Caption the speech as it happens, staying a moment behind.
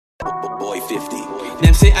Boy 50.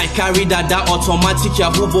 Them say I carry that automatic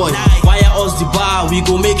Yahoo boy. Wire us the bar, we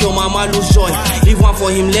go make your mama lose joy. Leave one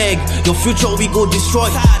for him leg, your future we go destroy.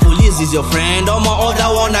 Police is your friend, all my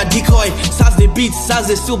other one a decoy. Saz the beat, Saz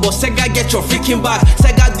the still, but Sega get your freaking back.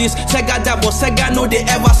 Sega this, Sega that, but Sega no they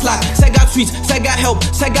ever slack. Sega tweet, Sega help,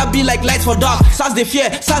 Sega be like light for dark. Saz the fear,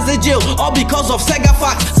 Saz the jail, all because of Sega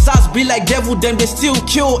fact. Saz be like devil, them they still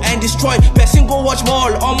kill and destroy. Person go watch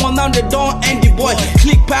ball, all now they don't end the boy.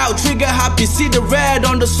 Click pow, trigger happy, see the red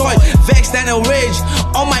on the soil. Vexed and enraged,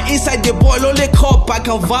 on my inside the boil. Only cup I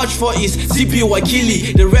can vouch for is CP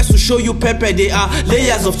Wakili. The rest will show you pepper, they are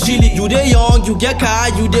layers of chili. You they young, you get car,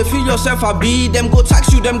 you they feel yourself a B. Them go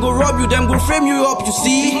tax you, them go rob you, them go frame you up, you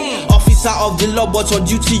see. Officer of the law, but on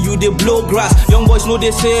duty you they blow grass. Young boys know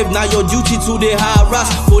they save, now your duty to they harass.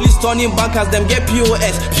 Police turning bankers, them get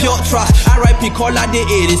POS, pure trust. RIP caller day,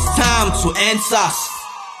 it is time to end SARS.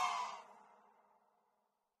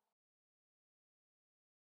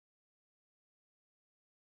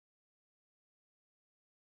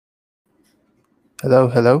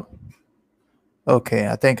 Hello. Okay,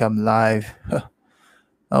 I think I'm live. I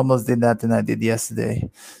almost did that than I did yesterday.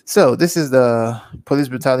 So this is the Police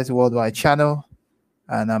Brutality Worldwide channel,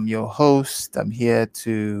 and I'm your host. I'm here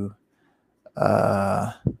to,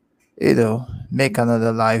 make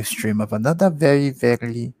another live stream of another very,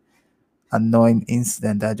 very annoying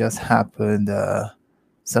incident that just happened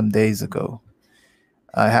some days ago.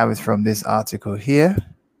 I have it from this article here.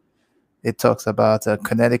 It talks about a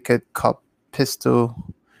Connecticut cop pistol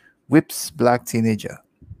whips black teenager.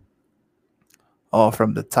 Or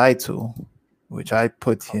from the title, which I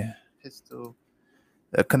put here, pistol.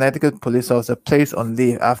 A Connecticut police officer placed on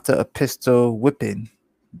leave after a pistol whipping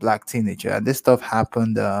black teenager. And this stuff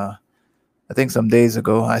happened, I think some days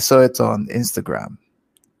ago. I saw it on Instagram,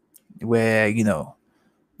 where,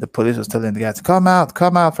 the police was telling the guy to come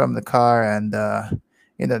out from the car. And,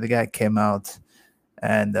 the guy came out,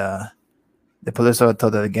 and the police officer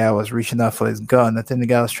thought that the guy was reaching out for his gun. I think the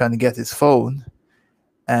guy was trying to get his phone.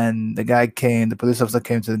 And the police officer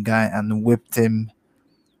came to the guy and whipped him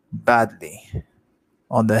badly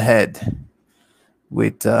on the head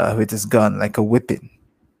with his gun, like a whipping.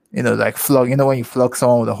 Like flog. When you flog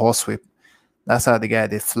someone with a horsewhip, that's how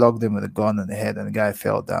they flogged him with a gun on the head, and the guy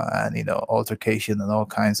fell down, and altercation and all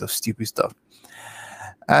kinds of stupid stuff.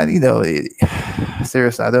 And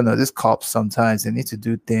seriously, I don't know. These cops sometimes they need to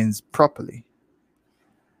do things properly.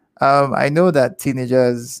 I know that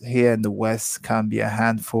teenagers here in the West can be a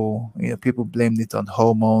handful. People blame it on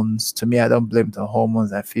hormones. To me, I don't blame it on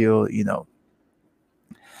hormones. I feel,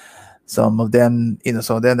 some of them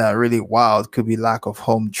that are really wild could be lack of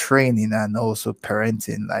home training and also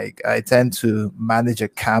parenting. Like, I tend to manage a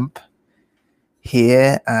camp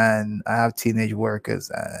here, and I have teenage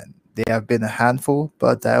workers, and they have been a handful,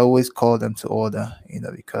 but I always call them to order,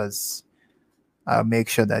 because I'll make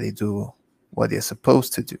sure that they do what they're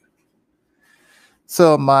supposed to do.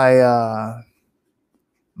 So my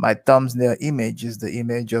thumbnail image is the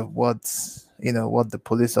image of what the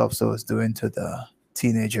police officer was doing to the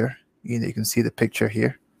teenager. You can see the picture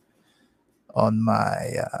here on my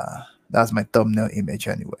that's my thumbnail image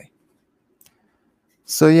anyway.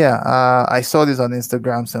 So yeah, I saw this on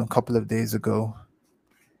Instagram some couple of days ago,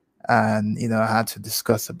 and I had to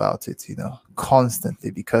discuss about it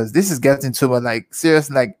constantly, because this is getting too much. Like,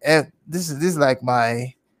 seriously, like this is like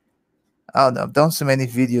my, I don't know, I've done so many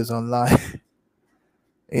videos online,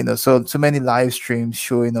 so too many live streams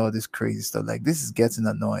showing all this crazy stuff. Like, this is getting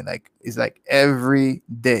annoying. Like, it's like every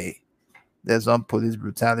day there's one police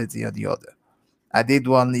brutality or the other. I did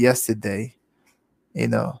one yesterday,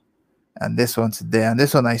 and this one today, and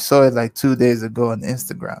this one I saw it like 2 days ago on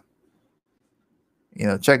Instagram.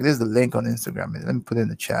 Check this is the link on Instagram. Let me put it in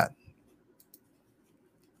the chat.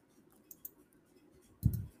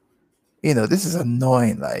 This is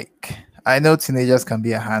annoying. Like, I know teenagers can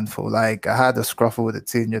be a handful. Like, I had a scruffle with a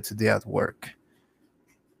teenager today at work,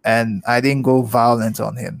 and I didn't go violent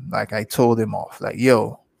on him. Like, I told him off. Like,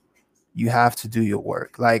 yo, you have to do your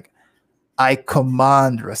work. Like, I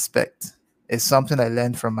command respect. It's something I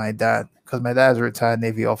learned from my dad, because my dad is a retired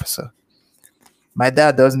Navy officer. My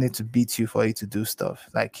dad doesn't need to beat you for you to do stuff.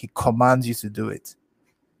 Like, he commands you to do it.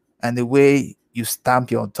 And the way you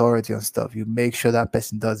stamp your authority on stuff, you make sure that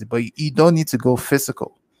person does it. But you don't need to go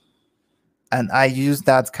physical. And I used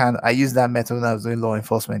that method when I was doing law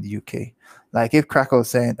enforcement in the UK. Like, if Cracker was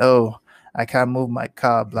saying, oh, I can't move my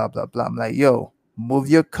car, blah, blah, blah. I'm like, yo, move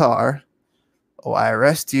your car or I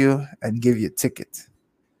arrest you and give you a ticket.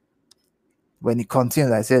 When he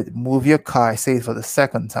continued, I said, move your car. I say it for the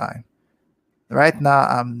second time. Right now,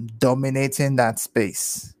 I'm dominating that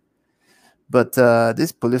space. But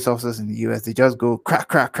these police officers in the US, they just go crack,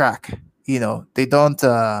 crack, crack. They don't.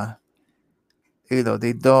 They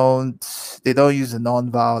don't use a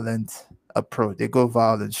non-violent approach. They go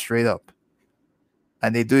violent straight up,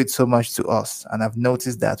 and they do it so much to us. And I've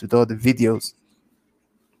noticed that with all the videos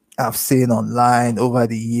I've seen online over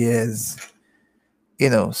the years.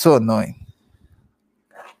 So annoying.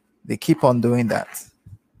 They keep on doing that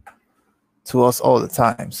to us all the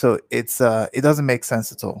time. So it doesn't make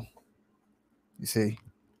sense at all. You see.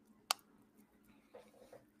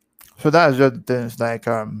 So that's just things like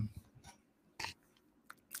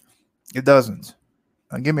it doesn't.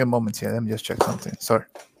 Give me a moment here. Let me just check something. Sorry.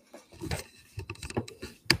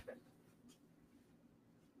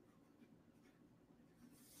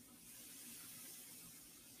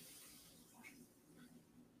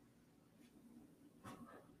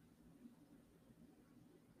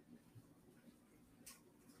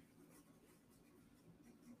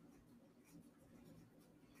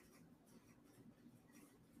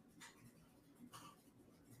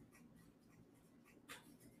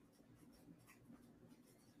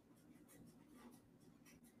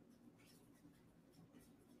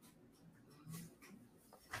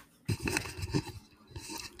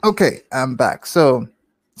 Okay, I'm back. So,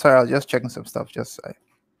 sorry, I was just checking some stuff.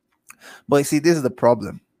 But you see, this is the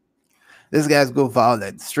problem. These guys go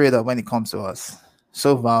violent straight up when it comes to us.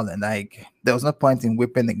 So violent. Like, there was no point in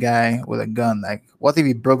whipping the guy with a gun. Like, what if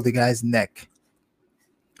he broke the guy's neck?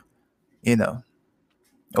 Or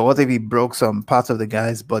what if he broke some parts of the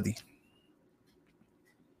guy's body?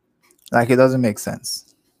 Like, it doesn't make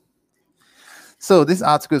sense. So this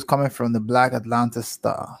article is coming from the Black Atlanta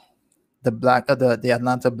Star. The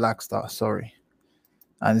Atlanta Black Star, sorry.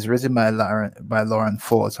 And it's written by Lauren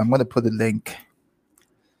Ford. So I'm going to put the link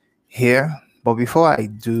here. But before I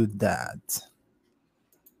do that,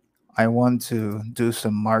 I want to do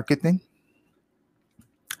some marketing.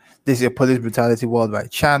 This is your Police Brutality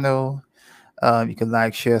Worldwide channel. You can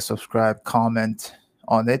like, share, subscribe, comment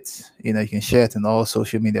on it. You can share it on all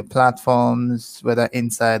social media platforms, whether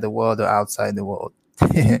inside the world or outside the world.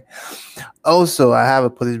 Also, I have a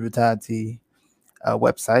police brutality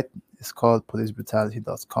website. It's called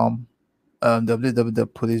policebrutality.com.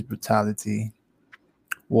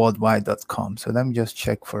 www.policebrualityworldwide.com. So let me just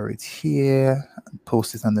check for it here and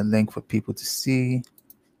post it on the link for people to see.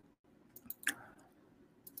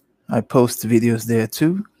 I post videos there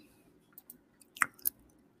too.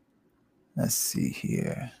 Let's see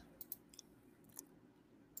here.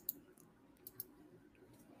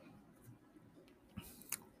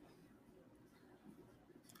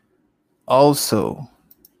 Also,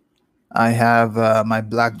 I have my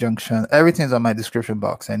Black Junction. Everything's on my description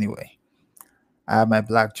box anyway. I have my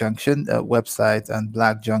Black Junction website and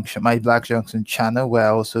my Black Junction channel, where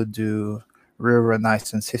I also do real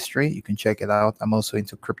Renaissance history. You can check it out. I'm also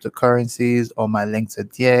into cryptocurrencies. All my links are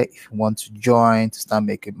there if you want to join to start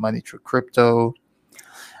making money through crypto.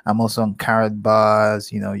 I'm also on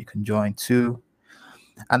Karatbars. You can join too.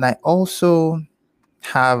 And I also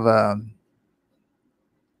have a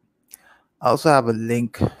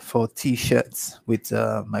link for t-shirts with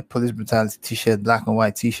my Police Brutality t-shirt, black and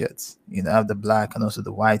white t-shirts. I have the black and also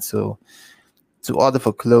the white. So to order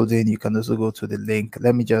for clothing, you can also go to the link.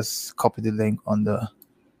 Let me just copy the link on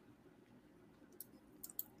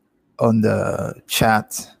the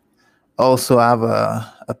chat. Also, I have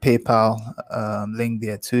a PayPal link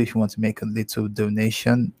there too if you want to make a little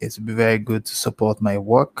donation. It would be very good to support my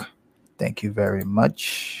work. Thank you very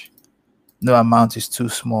much. No amount is too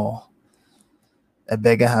small. A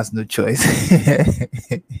beggar has no choice.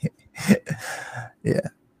 Yeah.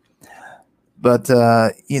 But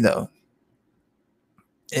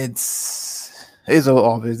it's all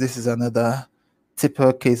obvious. This is another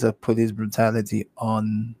typical case of police brutality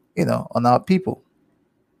on our people.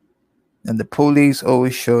 And the police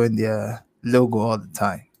always showing their logo all the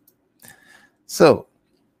time. So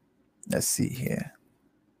let's see here.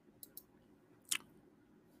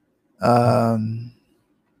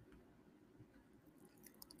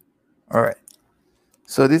 All right.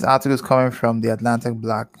 So this article is coming from the Atlanta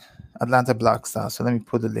Black Star. So let me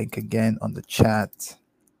put the link again on the chat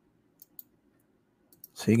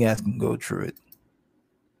so you guys can go through it.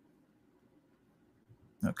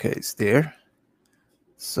 Okay, it's there.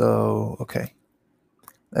 So, okay.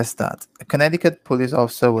 Let's start. A Connecticut police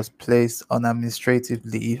officer was placed on administrative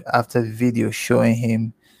leave after video showing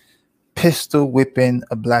him pistol whipping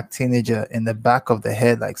a black teenager in the back of the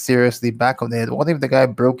head, like seriously back of the head. What if the guy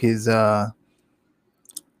broke his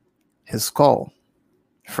skull?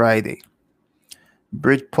 Friday,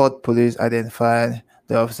 Bridgeport police identified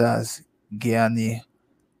the officer as Gianni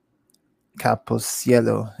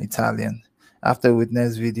Caposiello, Italian, after a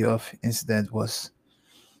witness video of incident was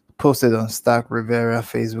posted on Stark Rivera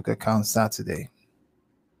Facebook account Saturday.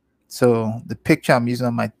 So the picture I'm using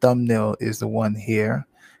on my thumbnail is the one here.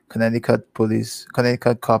 Connecticut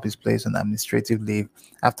cop is placed on administrative leave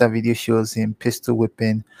after video shows him pistol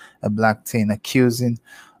whipping a black teen, accusing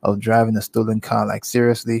of driving a stolen car. Like,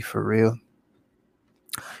 seriously, for real?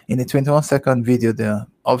 In the 21-second video, the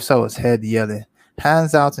officer was heard yelling,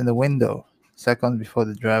 "Hands out in the window," seconds before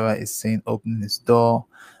the driver is seen opening his door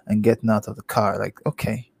and getting out of the car. Like,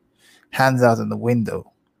 okay, hands out in the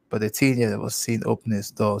window, but the teenager was seen opening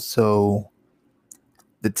his door. So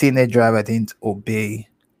the teenage driver didn't obey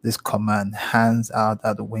this command, hands out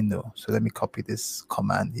the window. So let me copy this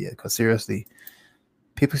command here, because seriously,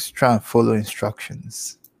 people should try and follow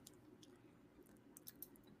instructions.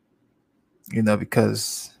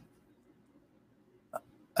 Because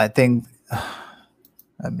I think,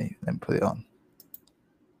 let me put it on.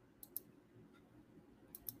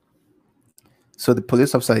 So the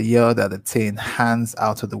police officer yelled at the teen, "Hands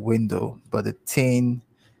out of the window," but the teen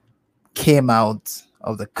came out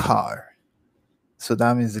of the car. So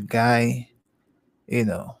that means the guy,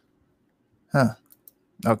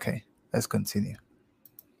 Okay, let's continue.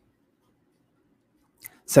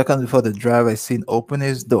 Seconds before the driver is seen open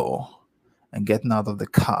his door and getting out of the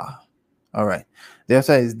car. All right. The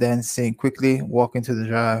officer is then seen quickly walking to the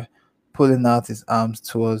driver, pulling out his arms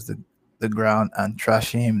towards the ground and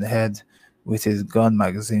trashing him in the head with his gun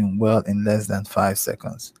magazine well in less than 5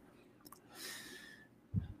 seconds.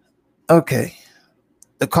 Okay.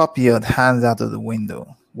 The cop yelled, "Hands out of the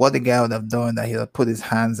window." What the guy would have done, that he would put his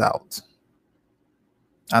hands out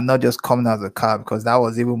and not just coming out of the car, because that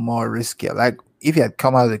was even more risky. Like, if he had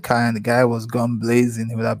come out of the car and the guy was gun blazing,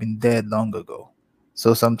 he would have been dead long ago.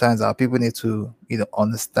 So sometimes our people need to,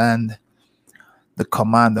 understand the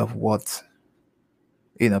command of what,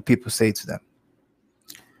 people say to them.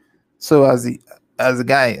 So as the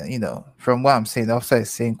guy, from what I'm saying, the officer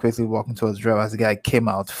is saying quickly walking towards the driver, as the guy came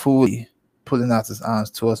out fully, pulling out his arms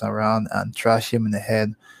towards around and trash him in the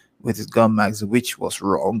head with his gun magazine, which was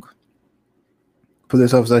wrong.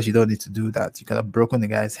 Police officers, you don't need to do that. You could have broken the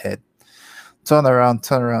guy's head. Turn around,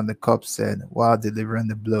 the cop said while delivering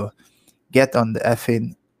the blow. Get on the F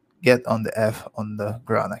on the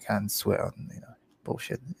ground. I can't swear on,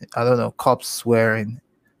 bullshit. I don't know, cops swearing.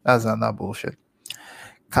 That's not bullshit.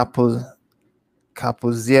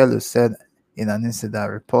 Capozziello said in an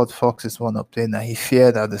incident report Fox is one obtained that he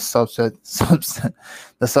feared that the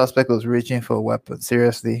suspect was reaching for a weapon.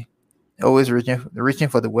 Seriously, always reaching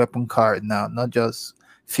for the weapon card now, not just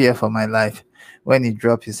fear for my life. When he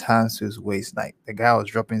dropped his hands to his waist, like the guy was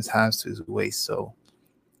dropping his hands to his waist, so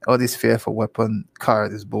all this fear for weapon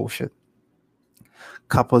card is bullshit.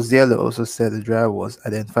 Capozziello also said the driver was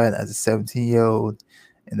identified as a 17-year-old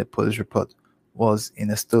in the police report, was in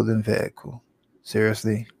a stolen vehicle.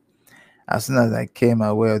 Seriously? As soon as I came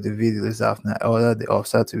aware of the video this afternoon, I ordered the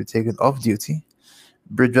officer to be taken off duty.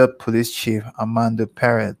 Bridgeport Police Chief Armando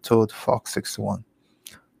Parent told Fox 61.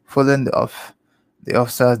 Following the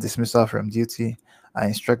officer's dismissal from duty, I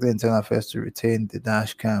instructed internal affairs to retain the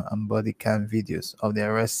dash cam and body cam videos of the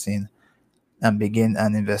arrest scene and begin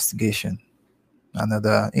an investigation.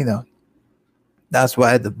 Another, that's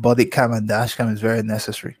why the body cam and dash cam is very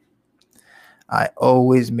necessary. I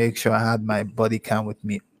always make sure I had my body cam with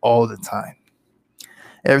me all the time.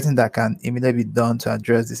 Everything that can immediately be done to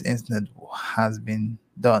address this incident has been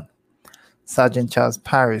done. Sergeant Charles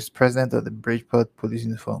Paris, president of the Bridgeport Police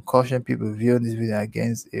Uniform, cautioned people viewing this video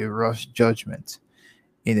against a rush judgment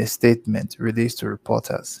in a statement released to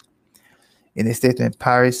reporters. In a statement,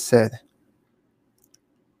 Paris said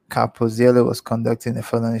Capozziello was conducting a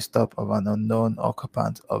felony stop of an unknown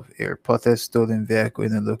occupant of a reported stolen vehicle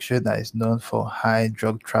in a location that is known for high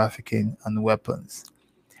drug trafficking and weapons.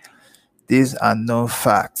 These are known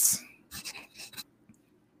facts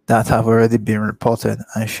that have already been reported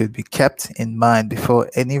and should be kept in mind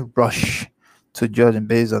before any rush to judging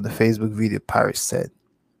based on the Facebook video, Paris said.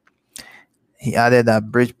 He added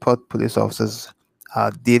that Bridgeport police officers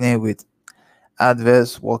are dealing with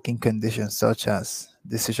adverse working conditions such as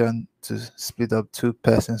decision to split up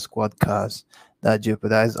two-person squad cars that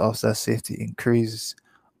jeopardize officer safety, increase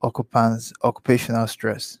occupational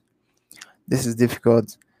stress. This is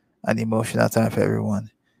difficult and emotional time for everyone,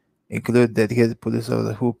 include dedicated police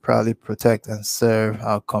officers who proudly protect and serve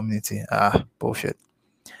our community. Bullshit.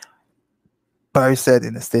 Paris said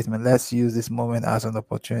in a statement, "Let's use this moment as an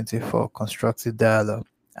opportunity for constructive dialogue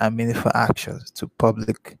and meaningful actions to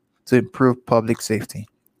improve public safety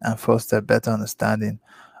and foster better understanding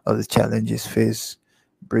of the challenges faced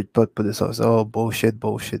Bridgeport police officers." Oh, bullshit,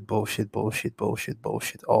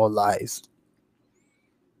 all lies.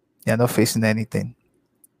 You're not facing anything.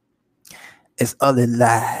 It's all a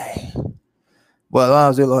lie. Well, when I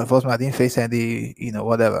was doing law enforcement, I didn't face any,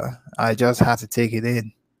 whatever. I just had to take it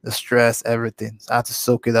in, the stress, everything. So I had to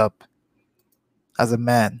soak it up as a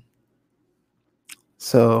man.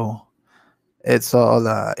 So it's all,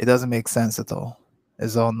 it doesn't make sense at all.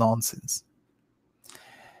 It's all nonsense.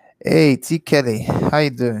 Hey, T. Kelly, how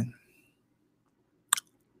you doing?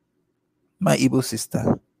 My Igbo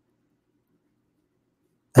sister.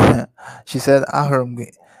 She said, Ahram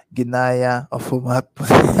Ginaya Ofuma.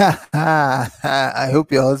 I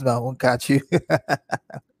hope your husband won't catch you.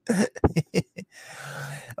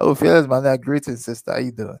 Oh, fearless man, greetings, sister. How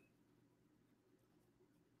you doing?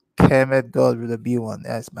 Kemet God with a B1.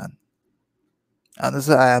 Yes, man. And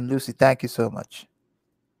also, I am Lucy. Thank you so much.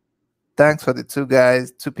 Thanks for the two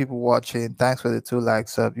guys, two people watching. Thanks for the 2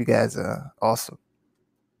 likes up. You guys are awesome.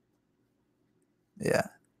 Yeah.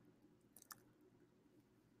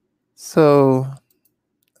 So,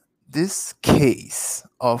 this case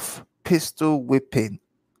of pistol whipping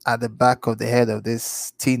at the back of the head of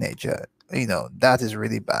this teenager, that is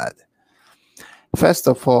really bad. First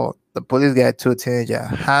of all, the police guy told teenager,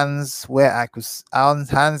 hands where I could,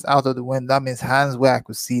 hands out of the window. That means hands where I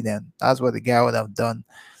could see them. That's what the guy would have done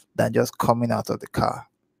than just coming out of the car.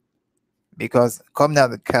 Because coming out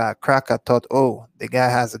of the car, Cracker thought, oh, the guy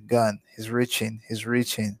has a gun. He's reaching.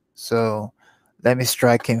 So let me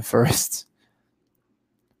strike him first.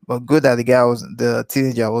 But good that the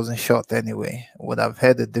teenager wasn't shot anyway. Would have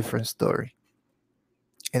had a different story.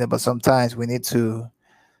 But sometimes we need to,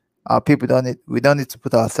 our people we don't need to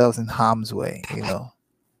put ourselves in harm's way,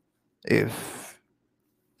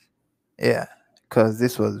 because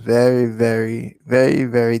this was very, very, very,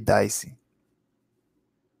 very dicey.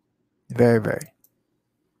 Very, very.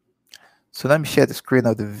 So let me share the screen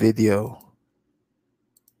of the video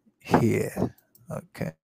here.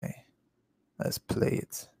 Okay. Let's play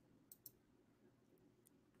it.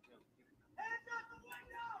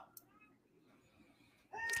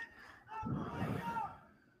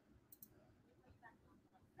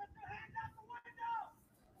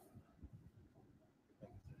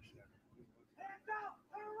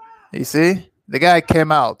 You see? The guy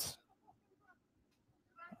came out.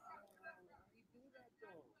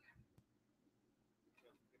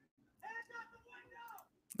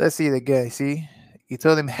 Let's see it again. See? He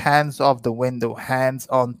told him hands off the window, hands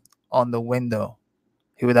on the window.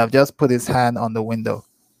 He would have just put his hand on the window.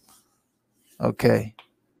 Okay.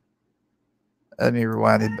 Let me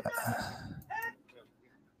rewind it.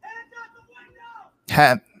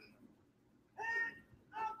 Hand.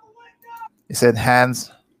 He said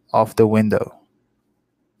hands off the window.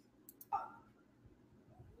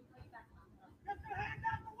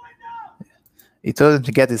 He told him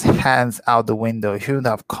to get his hands out the window. He shouldn't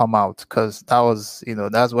have come out because that was,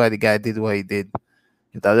 that's why the guy did what he did.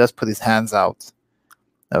 He just put his hands out.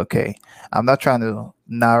 Okay. I'm not trying to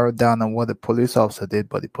narrow down on what the police officer did,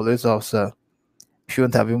 but the police officer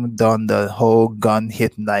shouldn't have even done the whole gun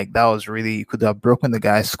hit. Like that was really, you could have broken the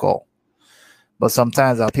guy's skull. But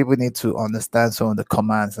sometimes our people need to understand some of the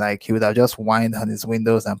commands. Like he would have just whined on his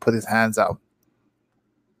windows and put his hands out.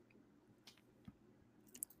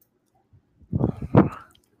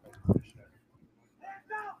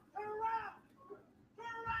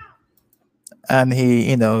 And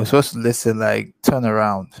he, was supposed to listen, like turn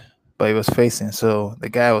around, but he was facing, so the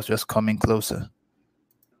guy was just coming closer.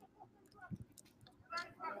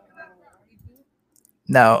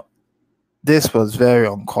 Now, this was very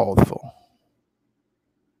uncalled for.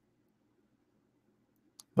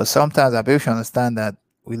 But sometimes I people should understand that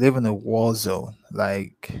we live in a war zone.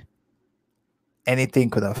 Like anything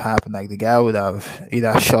could have happened. Like the guy would have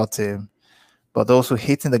either shot him, but also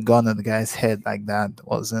hitting the gun on the guy's head like that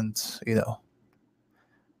wasn't,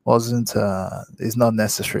 is not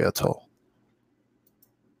necessary at all.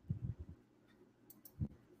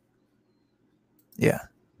 Yeah,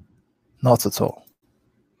 not at all.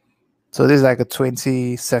 So this is like a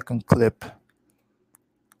 20-second clip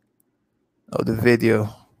of the video.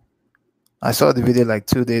 I saw the video like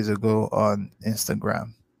 2 days ago on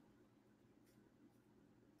Instagram.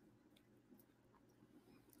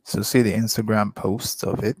 So see the Instagram post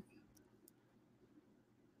of it.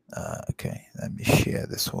 Okay, let me share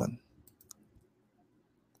this one.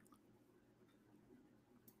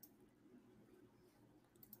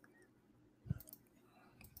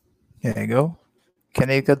 Here you go.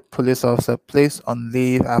 Connecticut police officer placed on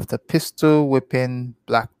leave after pistol whipping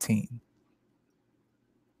black teen.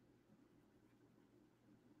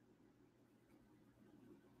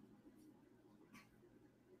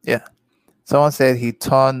 Yeah. Someone said he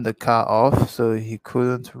turned the car off so he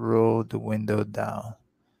couldn't roll the window down.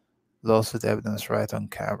 Lawsuit evidence right on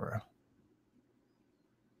camera.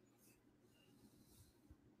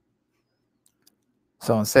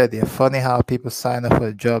 Someone said, "Yeah, funny how people sign up for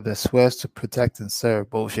a job that swears to protect and serve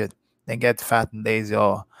bullshit, then get fat and lazy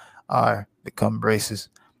or are become racist.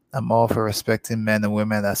 I'm all for respecting men and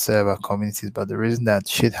women that serve our communities, but the reason that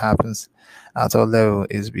shit happens at all level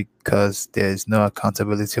is because there is no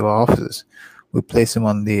accountability to our officers. We place him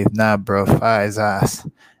on leave. Nah, bro, fire his ass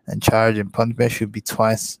and charge him. Punishment should be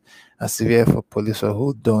twice as severe for police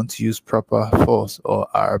who don't use proper force or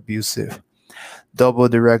are abusive. Double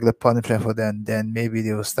the regular punishment for them, then maybe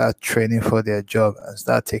they will start training for their job and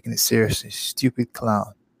start taking it seriously. Stupid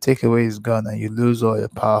clown. Take away his gun and you lose all your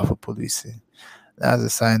power for policing. That's a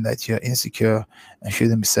sign that you're insecure and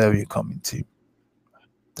shouldn't be serving your community."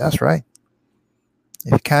 That's right.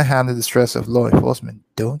 If you can't handle the stress of law enforcement,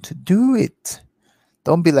 don't do it.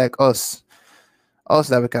 Don't be like us. Us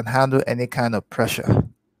that we can handle any kind of pressure.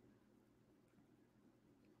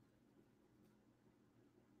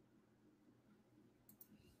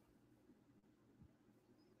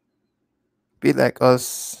 Be like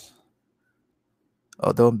us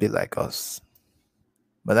or don't be like us.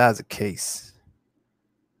 But that's the case.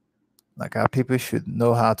 Like our people should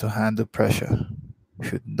know how to handle pressure.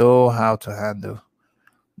 Should know how to handle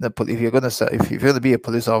if you're gonna be a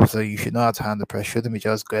police officer, you should know how to handle pressure. Shouldn't be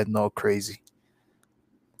just getting all crazy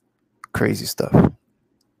stuff.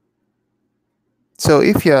 So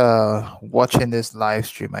if you're watching this live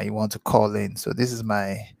stream and you want to call in, so this is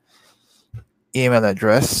my email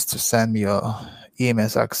address to send me your email,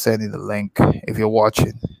 so I can send you the link if you're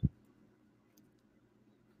watching.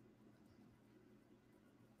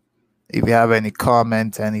 If you have any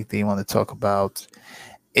comment, anything you want to talk about,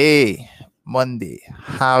 Monday,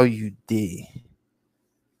 how you did?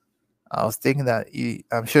 I was thinking that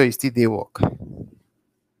I'm sure you still did work.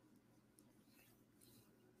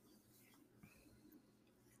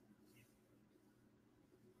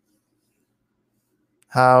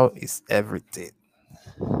 How is everything?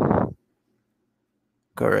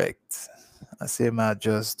 Correct. I say, man,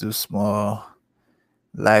 just do small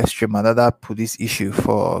live stream another police issue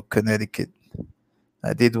for Connecticut.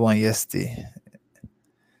 I did one yesterday.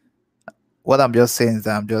 What I'm just saying is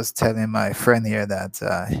that I'm just telling my friend here that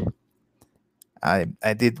I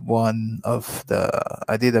did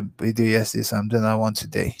I did a video yesterday, so I'm doing that one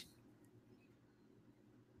today.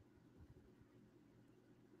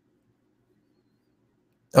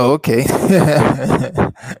 Oh, okay.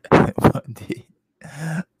 Monday.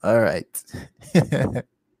 All right.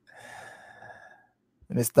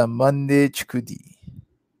 Mr. Monday Chukudi.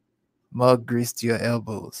 More grease to your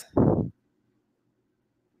elbows.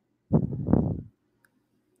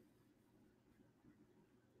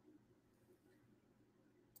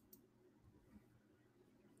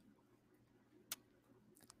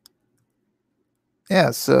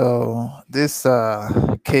 Yeah, so this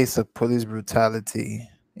case of police brutality,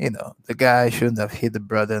 the guy shouldn't have hit the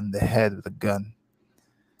brother in the head with a gun.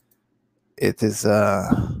 It is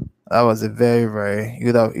that was a very, very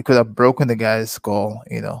you could have broken the guy's skull,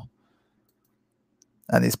 and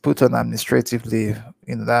he's put on administrative leave.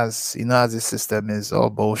 That's as the system is all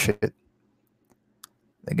bullshit.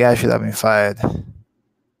 The guy should have been fired.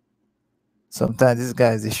 Sometimes these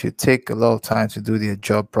guys, they should take a lot of time to do their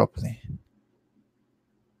job properly.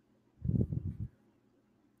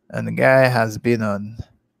 And the guy has been on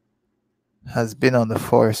the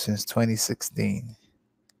force since 2016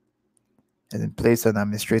 and then placed on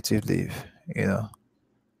administrative leave, of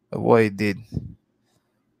what he did.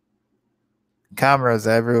 Cameras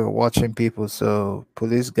are everywhere watching people, so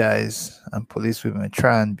police guys and police women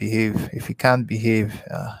try and behave. If you can't behave,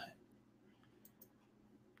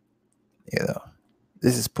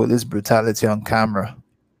 this is police brutality on camera.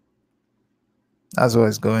 That's what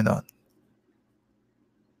is going on.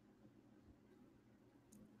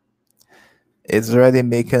 It's already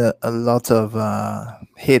making a lot of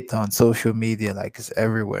hit on social media, like it's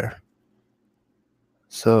everywhere.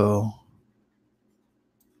 So,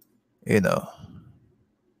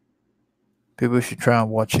 people should try and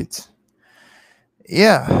watch it.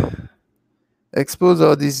 Yeah. Expose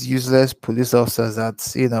all these useless police officers that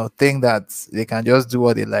think that they can just do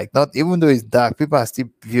what they like. Not even though it's dark, people are still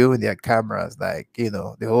viewing their cameras. Like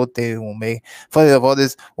the whole thing will make funny of all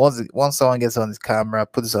this. Once someone gets on his camera,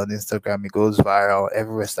 puts it on Instagram, it goes viral.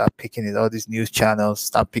 Everywhere start picking it. All these news channels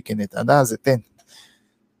start picking it, and that's the thing.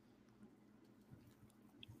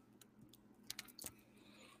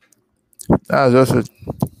 That's also.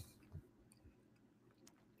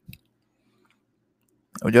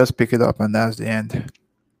 I'll just pick it up, and that's the end.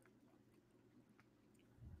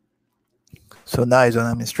 So now he's on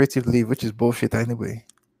administrative leave, which is bullshit anyway.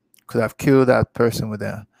 could have killed that person with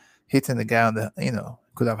a hitting the guy on the,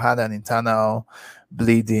 could have had an internal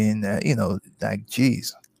bleeding, like,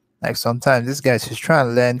 geez. Like, sometimes this guy's just trying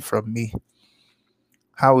to learn from me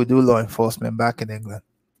how we do law enforcement back in England.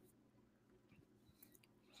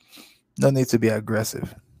 No need to be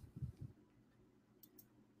aggressive.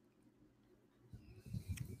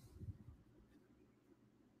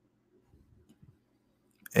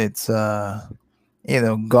 It's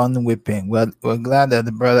gun whipping. Well, we're glad that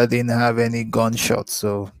the brother didn't have any gunshots,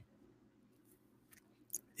 so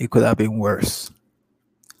it could have been worse.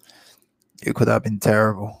 It could have been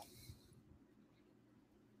terrible.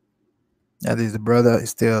 At least the brother is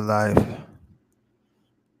still alive.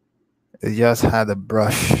 He just had a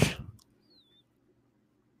brush.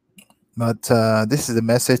 But this is the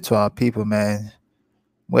message to our people, man.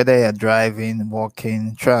 Whether you're driving,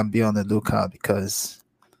 walking, try and be on the lookout, because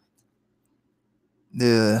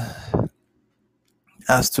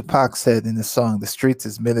as Tupac said in the song, the street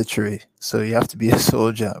is military. So you have to be a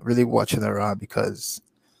soldier, really watching around, because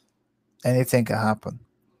anything can happen.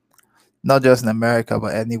 Not just in America,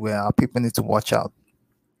 but anywhere. Our people need to watch out.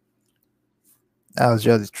 That was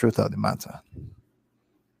just the truth of the matter.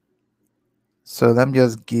 So let me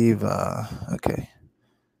just give, okay.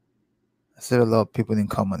 I see a lot of people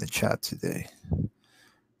didn't come on the chat today.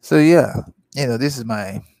 So yeah, this is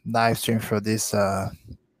my live stream for this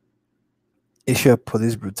issue of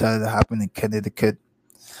police brutality that happened in Connecticut.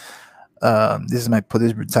 This is my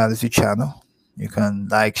police brutality channel. You can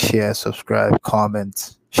like, share, subscribe,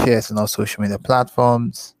 comment, share it on all social media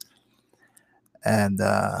platforms. And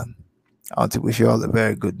I want to wish you all a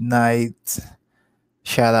very good night.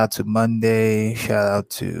 Shout out to Monday. Shout out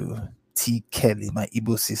to T. Kelly, my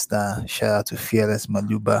Igbo sister. Shout out to Fearless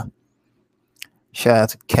Maluba. Shout out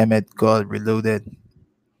to Kemet God Reloaded.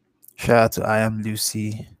 Shout out to I Am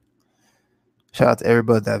Lucy. Shout out to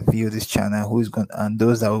everybody that viewed this channel, and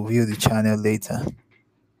those that will view the channel later.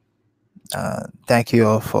 Thank you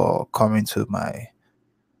all for coming to my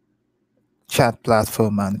chat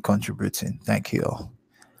platform and contributing. Thank you all.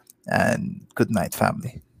 And good night,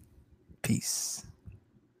 family. Peace.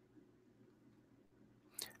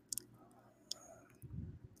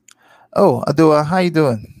 Oh, Adua, how you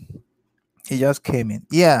doing? He just came in.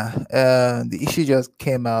 Yeah, the issue just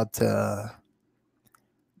came out.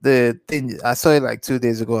 The thing, I saw it like 2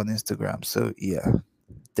 days ago on Instagram. So yeah,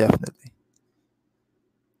 definitely.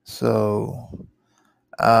 So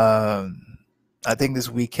I think this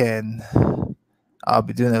weekend I'll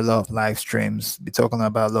be doing a lot of live streams, be talking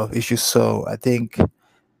about a lot of issues. So I think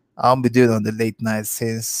I'll be doing on the late night,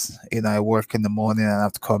 since I work in the morning and I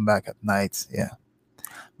have to come back at night. Yeah.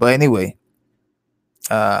 But anyway,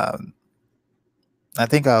 I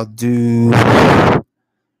think I'll do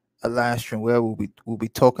a live stream where we'll be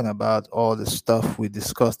talking about all the stuff we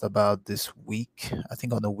discussed about this week, I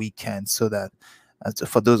think on the weekend, so that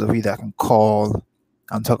for those of you that can call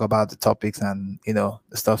and talk about the topics and the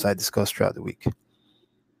stuff I discussed throughout the week.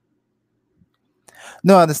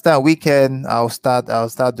 No, I understand. Weekend I'll start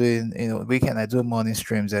doing, weekend I do morning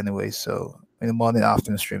streams anyway, so in the morning,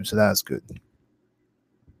 afternoon stream, so that's good.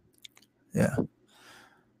 Yeah.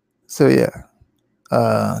 So yeah.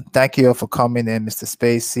 Thank you all for coming in, Mr.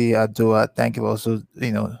 Spacey, Adua. Thank you also,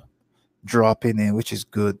 dropping in, which is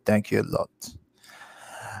good. Thank you a lot.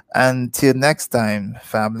 Until next time,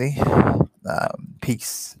 family.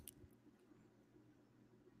 Peace.